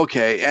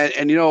 Okay,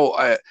 and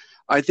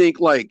I think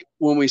like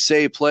when we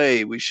say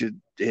play, we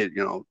should hit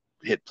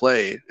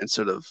play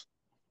instead of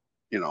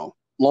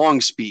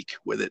long speak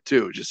with it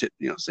too. Just hit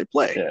say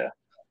play. Yeah.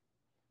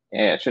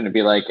 Yeah, it shouldn't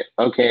be like,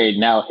 okay,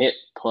 now hit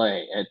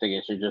play. I think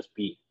it should just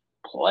be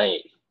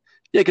play.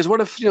 Yeah, because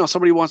what if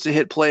somebody wants to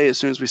hit play as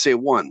soon as we say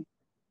 1?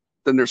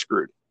 Then they're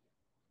screwed.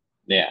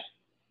 Yeah.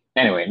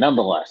 Anyway,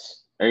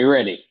 nonetheless, are you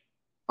ready?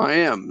 I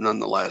am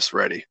nonetheless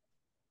ready.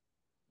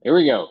 Here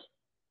we go.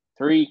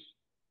 3,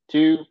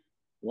 2,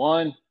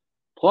 1,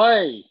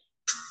 play.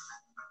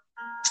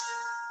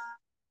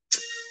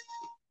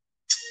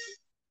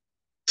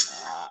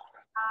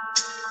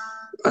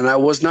 And I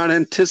was not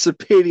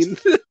anticipating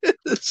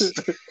this.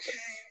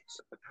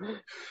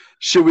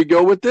 Should we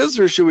go with this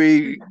or should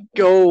we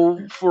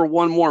go for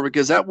one more?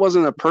 Because that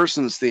wasn't a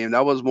person's theme.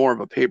 That was more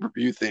of a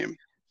pay-per-view theme.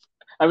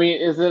 I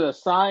mean, is it a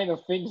sign of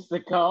things to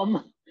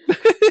come?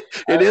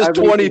 It is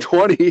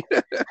 2020.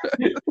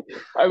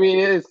 I mean,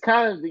 it's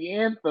kind of the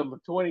anthem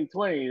of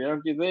 2020,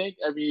 don't you think?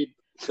 I mean,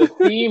 the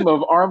theme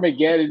of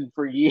Armageddon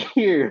for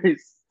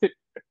years.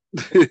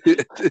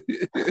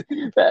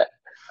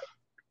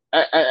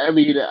 I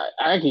mean,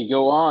 I could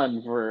go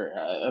on for,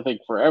 I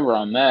think, forever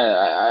on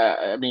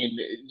that. I mean,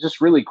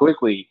 just really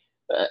quickly,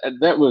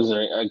 that was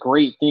a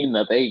great theme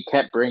that they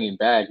kept bringing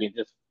back. It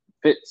just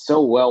fit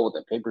so well with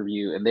the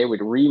pay-per-view, and they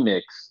would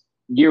remix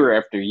year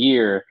after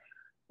year.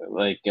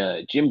 Like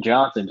Jim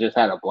Johnson just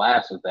had a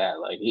blast with that.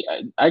 Like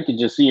I could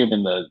just see him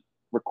in the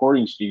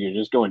recording studio,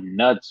 just going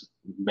nuts,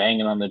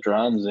 banging on the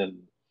drums and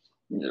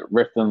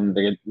riffing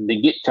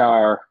the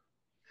guitar.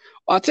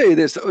 I'll tell you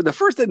this: the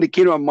first thing that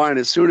came to my mind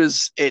as soon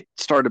as it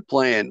started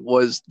playing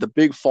was the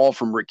big fall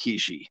from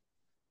Rikishi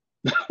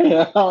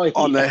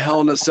on the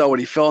Hell in a Cell when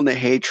he fell in the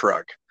hay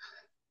truck.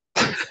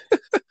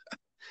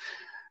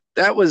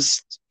 That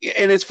was,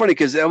 and it's funny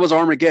because that was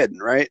Armageddon,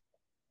 right?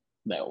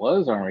 That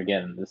was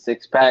Armageddon, the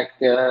 6-pack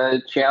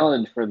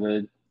challenge for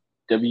the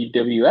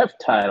WWF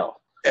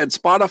title. And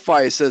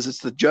Spotify says it's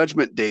the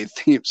Judgment Day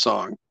theme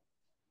song.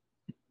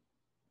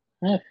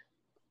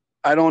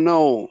 I don't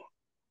know.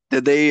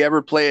 Did they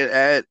ever play it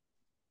at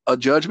a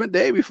Judgment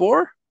Day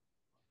before?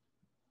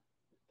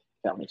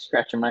 Got me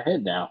scratching my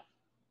head now.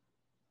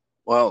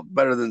 Well,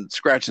 better than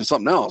scratching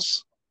something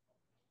else.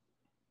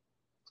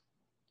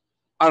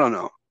 I don't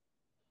know.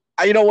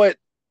 You know what?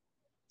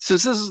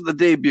 Since this is the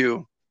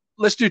debut,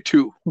 let's do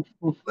two.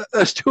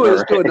 Let's do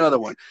another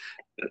one.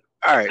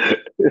 All right.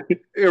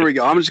 Here we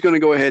go. I'm just going to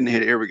go ahead and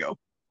hit it. Here we go.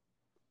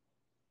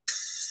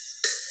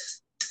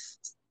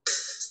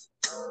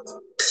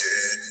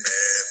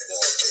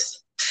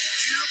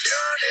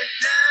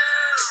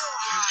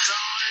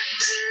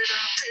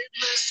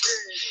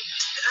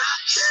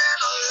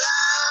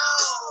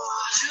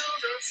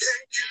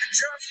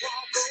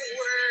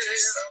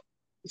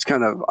 It's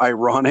kind of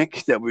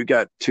ironic that we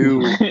got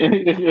two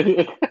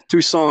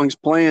songs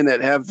playing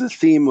that have the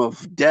theme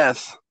of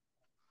death.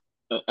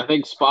 I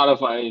think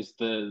Spotify is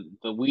the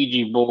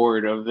Ouija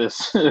board of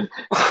this of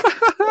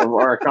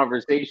our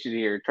conversation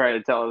here, trying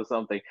to tell us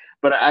something.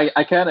 But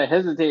I kind of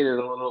hesitated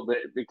a little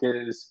bit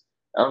because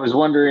I was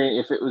wondering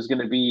if it was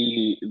going to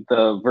be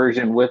the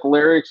version with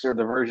lyrics or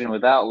the version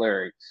without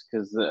lyrics,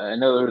 because I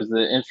know there was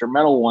the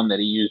instrumental one that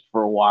he used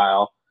for a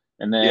while,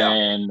 and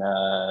then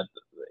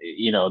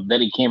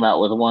then he came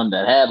out with one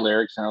that had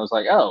lyrics, and I was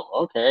like, oh,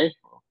 okay.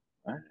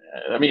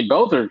 I mean,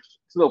 both are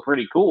still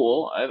pretty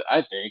cool,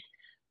 I think.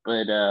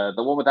 But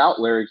the one without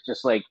lyrics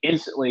just like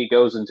instantly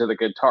goes into the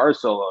guitar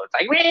solo. It's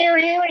like,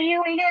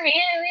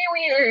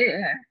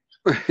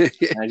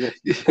 I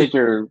just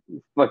picture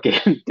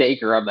fucking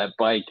Taker on that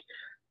bike.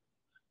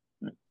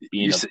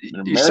 You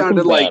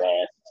sounded like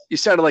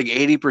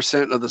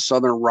 80% of the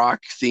Southern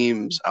rock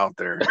themes out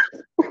there.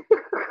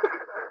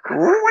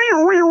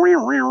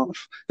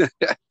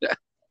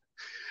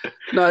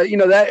 No,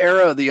 that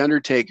era of The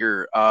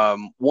Undertaker,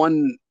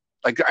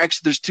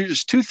 there's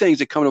two things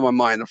that come to my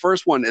mind. The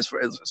first one, as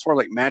far as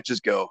like matches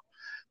go,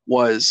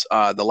 was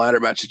the ladder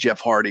match with Jeff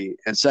Hardy,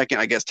 and second,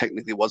 I guess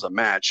technically was a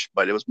match,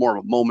 but it was more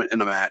of a moment in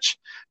a match,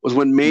 was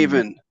when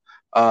Maven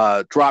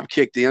drop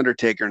kicked The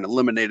Undertaker and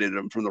eliminated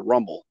him from the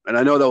Rumble. And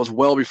I know that was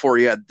well before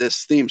he had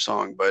this theme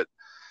song, but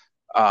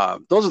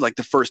those are like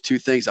the first two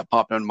things that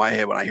pop into my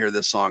head when I hear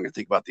this song and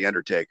think about The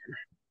Undertaker.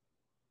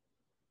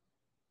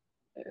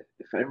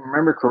 If I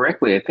remember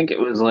correctly, I think it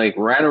was like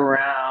right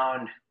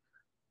around,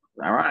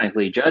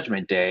 ironically,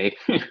 Judgment Day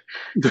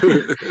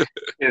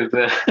is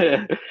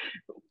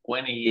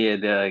when he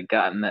had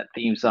gotten that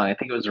theme song. I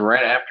think it was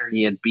right after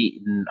he had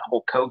beaten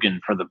Hulk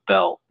Hogan for the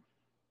belt.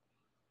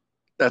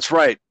 That's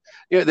right.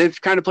 Yeah, they've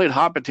kind of played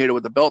hot potato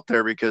with the belt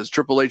there because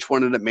Triple H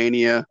wanted at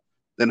Mania,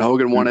 then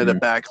Hogan wanted a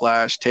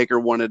Backlash, Taker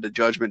wanted a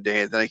Judgment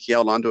Day, and then he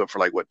held onto it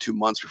for 2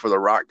 months before The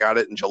Rock got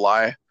it in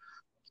July,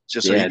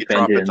 just so he could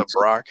drop it to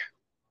Brock.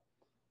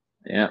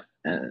 Yeah,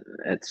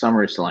 at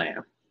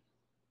SummerSlam.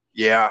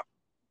 Yeah.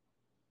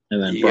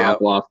 And then Brock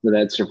lost to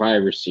that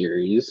Survivor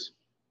Series.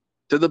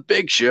 To the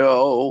Big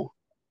Show.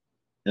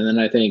 And then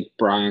I think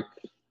Brock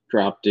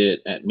dropped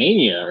it at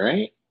Mania,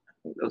 right? I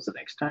think that was the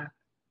next time.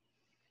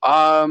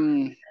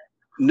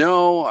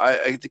 No,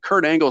 I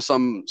Kurt Angle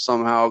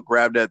somehow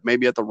grabbed it,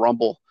 maybe at the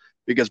Rumble,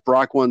 because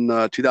Brock won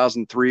the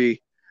 2003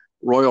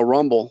 Royal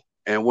Rumble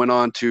and went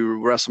on to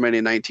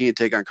WrestleMania 19 to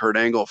take on Kurt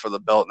Angle for the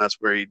belt, and that's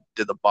where he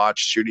did the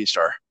botched shooting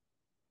star.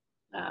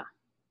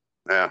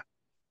 Yeah.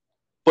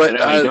 But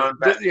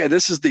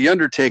this is the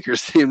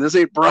Undertaker's theme. This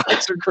ain't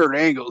Brock's or Kurt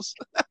Angle's.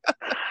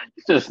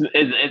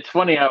 It's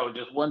funny how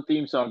just one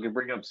theme song can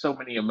bring up so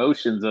many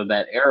emotions of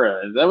that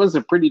era. That was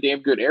a pretty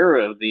damn good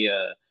era of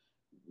the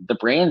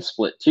brand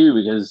split too,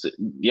 because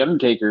the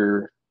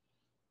Undertaker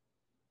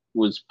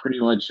was pretty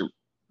much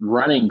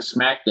running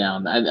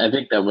SmackDown. I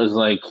think that was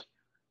like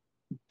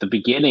the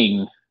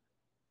beginning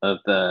of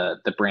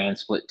the brand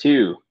split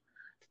too.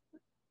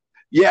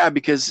 Yeah,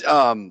 because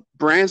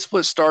brand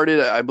split started,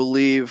 I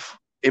believe,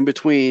 in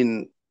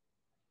between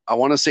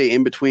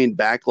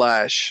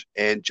Backlash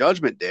and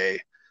Judgment Day,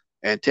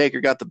 and Taker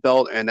got the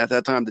belt, and at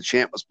that time the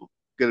champ was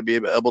going to be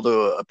able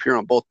to appear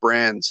on both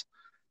brands.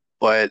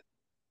 But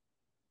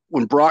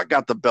when Brock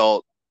got the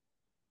belt,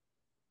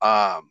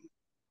 him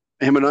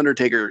and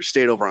Undertaker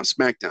stayed over on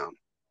SmackDown.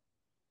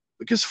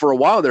 Because for a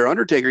while there,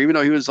 Undertaker, even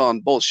though he was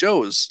on both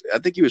shows, I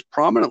think he was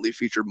prominently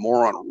featured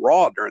more on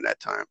Raw during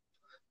that time.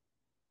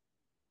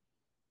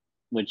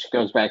 Which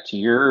goes back to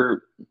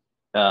your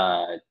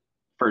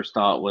first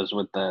thought was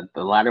with the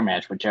ladder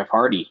match with Jeff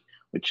Hardy,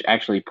 which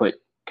actually put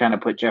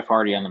Jeff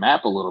Hardy on the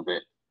map a little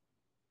bit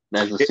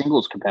as a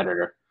singles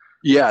competitor.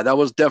 Yeah, that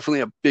was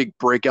definitely a big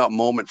breakout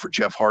moment for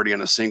Jeff Hardy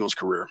in a singles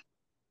career.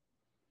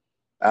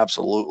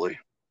 Absolutely.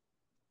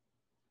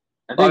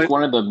 I think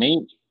one of the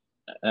main.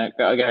 Go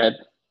ahead.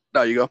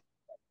 No, you go.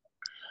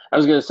 I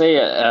was going to say,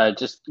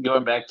 just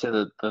going back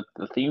to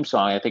the theme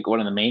song, I think one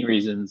of the main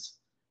reasons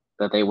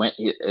that they went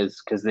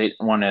is because they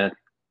didn't want to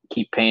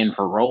keep paying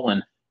for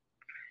Rolling.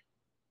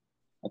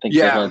 I think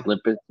they had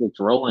Limp Bizkit's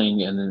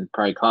Rolling, and then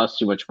probably cost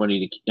too much money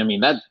to keep. I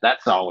mean,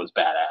 that song was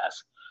badass,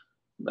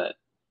 but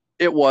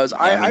it was.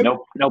 I mean,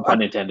 no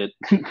pun intended.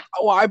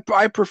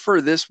 I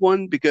prefer this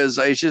one because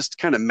I just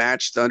kind of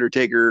matched the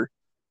Undertaker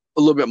a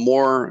little bit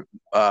more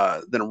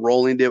than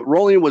Rolling did.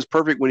 Rolling was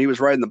perfect when he was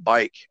riding the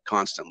bike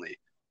constantly,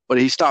 but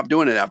he stopped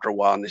doing it after a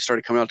while, and they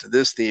started coming out to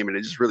this theme, and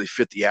it just really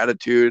fit the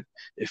attitude.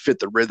 It fit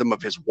the rhythm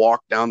of his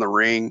walk down the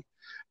ring.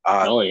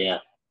 Oh yeah,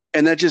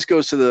 and that just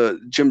goes to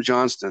the Jim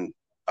Johnston.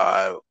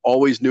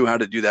 Always knew how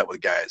to do that with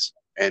guys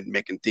and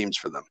making themes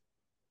for them.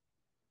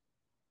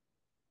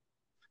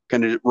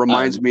 Kind of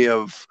reminds me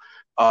of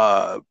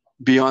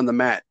Beyond the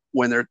Mat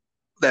when they're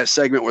that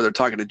segment where they're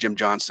talking to Jim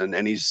Johnston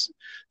and he's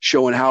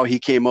showing how he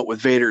came up with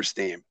Vader's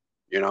theme,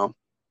 you know?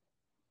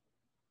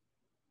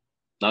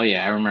 Oh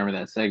yeah, I remember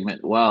that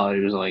segment. Well, it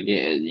was like,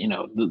 you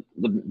know,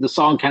 the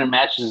song kind of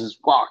matches his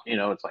walk. You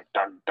know, it's like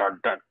dun dun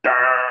dun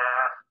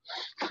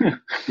dun.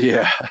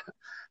 Yeah,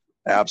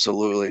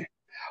 absolutely.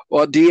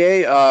 Well,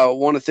 Da,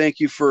 want to thank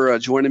you for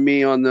joining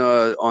me on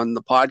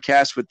the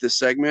podcast with this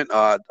segment.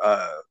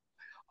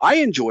 I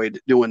enjoyed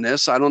doing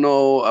this. I don't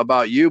know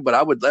about you, but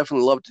I would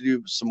definitely love to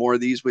do some more of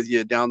these with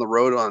you down the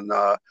road on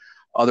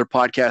other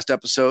podcast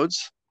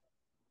episodes.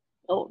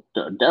 Oh,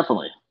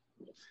 definitely.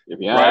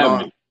 If you right have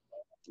on. Me.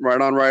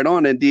 Right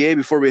on. And Da,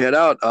 before we head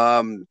out,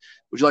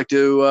 would you like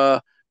to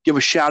give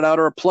a shout out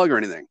or a plug or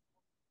anything?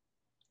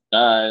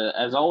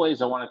 As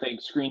always, I want to thank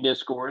Screen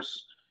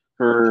Discourse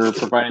for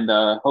providing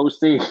the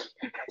hosting,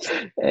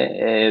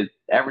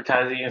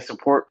 advertising, and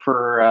support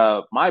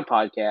for my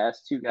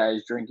podcast, Two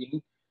Guys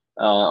Drinking.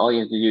 All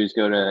you have to do is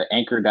go to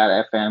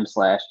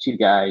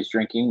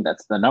anchor.fm/2guysdrinking.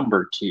 That's the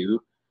number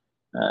 2,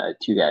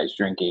 Two Guys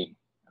Drinking,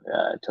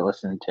 to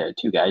listen to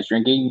Two Guys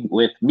Drinking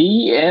with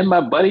me and my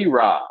buddy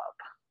Rob.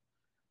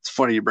 It's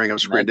funny you bring up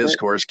Screen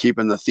Discourse,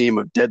 keeping the theme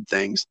of dead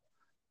things.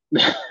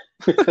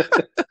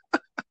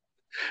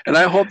 And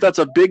I hope that's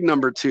a big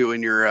number 2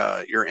 in your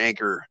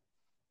Anchor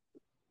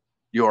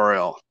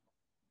URL.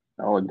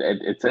 Oh,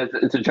 it's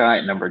a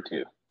giant number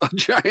 2. A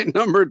giant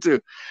number 2.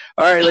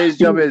 All right, ladies and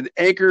gentlemen,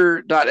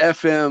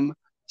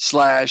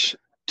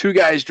 anchor.fm/Two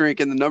Guys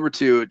Drinking, the number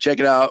 2. Check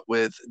it out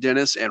with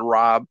Dennis and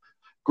Rob.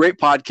 Great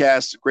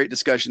podcast, great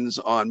discussions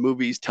on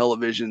movies,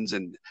 televisions,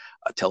 and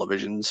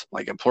televisions.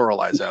 Like I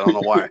pluralize that. I don't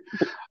know why.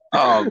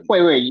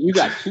 Wait, you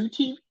got 2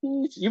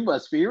 TVs? You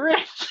must be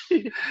rich.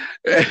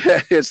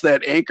 It's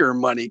that Anchor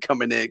money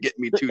coming in,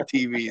 getting me 2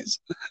 TVs.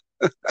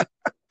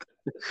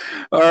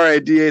 All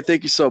right, Da,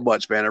 thank you so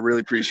much, man. I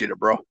really appreciate it,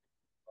 bro.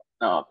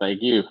 Oh,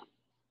 thank you.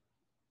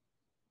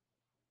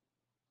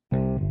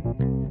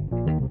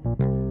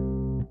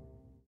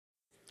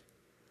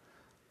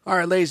 All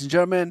right, ladies and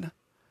gentlemen,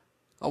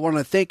 I want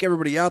to thank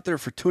everybody out there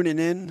for tuning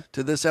in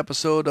to this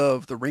episode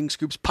of the Ring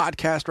Scoops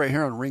podcast right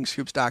here on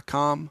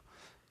ringscoops.com,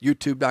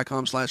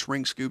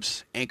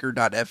 youtube.com/ringscoops,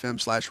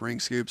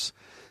 anchor.fm/ringscoops.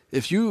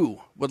 If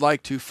you would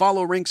like to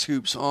follow Ring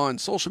Scoops on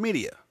social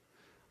media,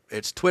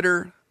 it's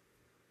Twitter,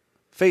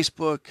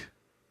 Facebook,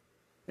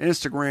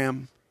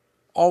 Instagram,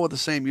 all with the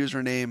same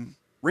username,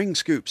 Ring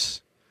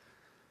Scoops.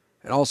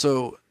 And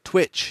also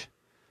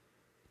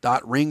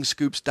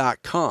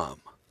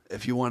twitch.ringscoops.com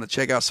if you want to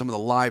check out some of the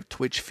live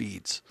Twitch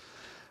feeds.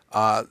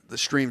 The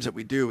streams that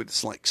we do,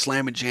 it's like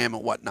Slam and Jam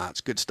and whatnot.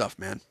 It's good stuff,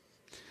 man.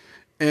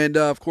 And,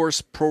 of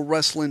course,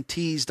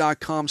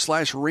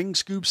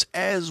 ProWrestlingTees.com/ringscoops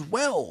as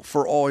well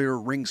for all your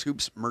Ring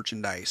Scoops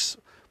merchandise.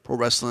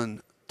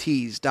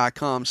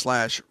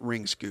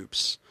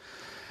 ProWrestlingTees.com/ringscoops.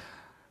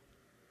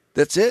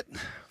 That's it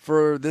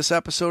for this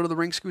episode of the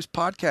Ring Scoops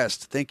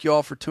podcast. Thank you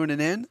all for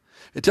tuning in.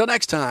 Until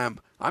next time,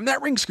 I'm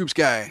that Ring Scoops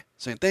guy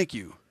saying thank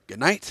you, good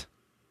night,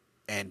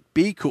 and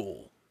be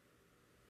cool.